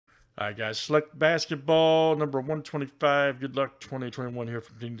All right, guys. Select basketball number 125. Good luck 2021 here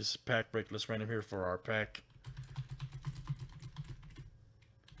from Panini. This is pack break. Let's random here for our pack.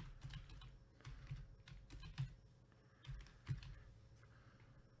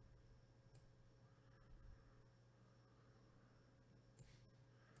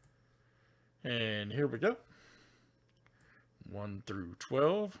 And here we go. 1 through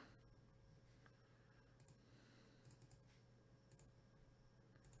 12.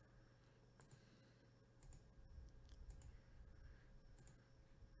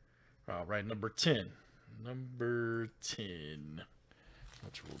 All right, number 10. Number 10,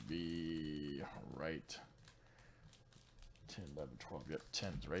 which will be right 10, 11, 12. Yep,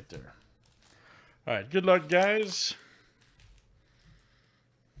 10's right there. All right, good luck, guys.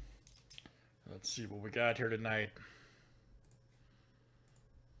 Let's see what we got here tonight.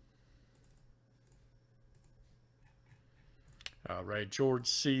 All right, George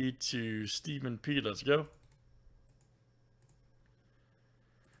C. to Stephen P. Let's go.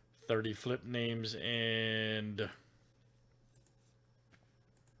 30 flip names and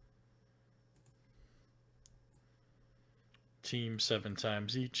team 7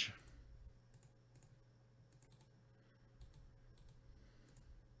 times each.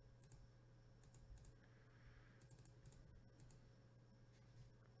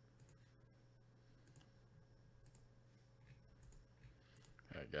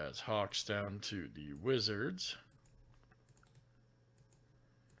 All right, guys, Hawks down to the Wizards.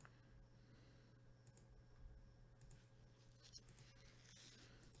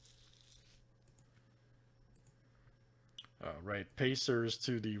 All right, Pacers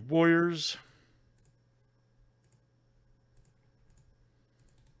to the Warriors.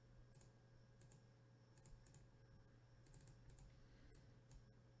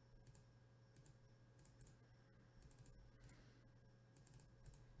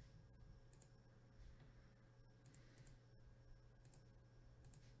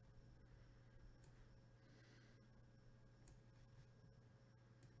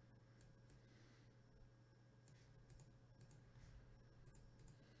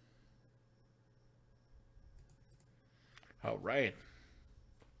 All right.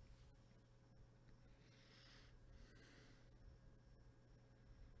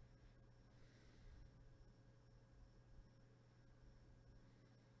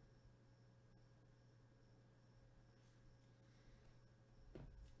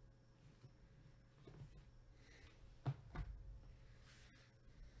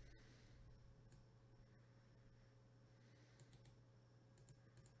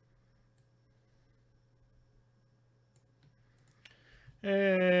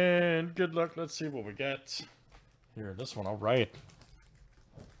 And good luck. Let's see what we got here. This one, all right.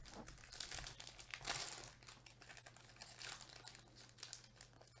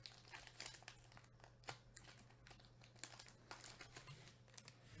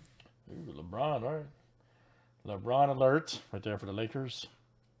 Ooh, LeBron, all right. LeBron alert right there for the Lakers.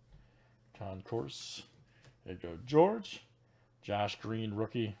 Concourse. There you go, George. Josh Green,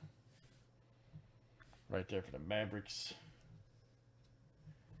 rookie. Right there for the Mavericks.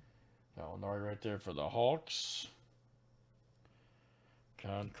 Gallinari right there for the Hawks.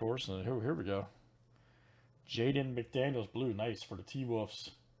 Concourse. And here we go. Jaden McDaniels, blue. Nice for the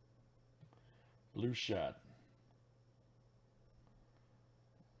T-Wolves. Blue shot.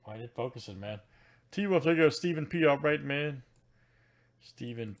 Why ain't it focusing, man? T-Wolves, there you go. Stephen P. All right, man.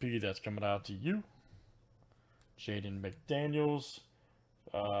 Stephen P. That's coming out to you. Jaden McDaniels.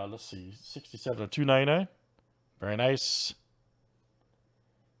 Let's see. 67 of 299. Very nice.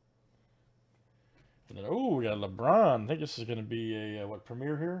 And then, oh, we got LeBron. I think this is going to be a, what,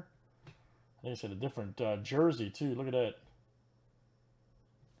 premiere here? I think it's got a different jersey, too. Look at that.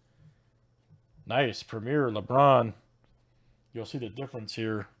 Nice. Premiere LeBron. You'll see the difference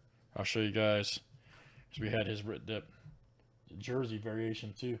here. I'll show you guys. So we had his the jersey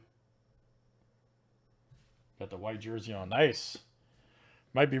variation, too. Got the white jersey on. Nice.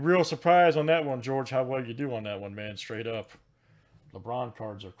 Might be real surprised on that one, George, how well you do on that one, man. Straight up. LeBron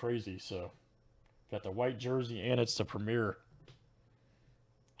cards are crazy, so... Got the white jersey, and it's the premiere.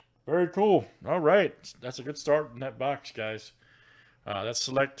 Very cool. All right. That's a good start in that box, guys. That's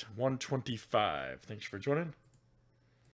Select 125. Thanks for joining.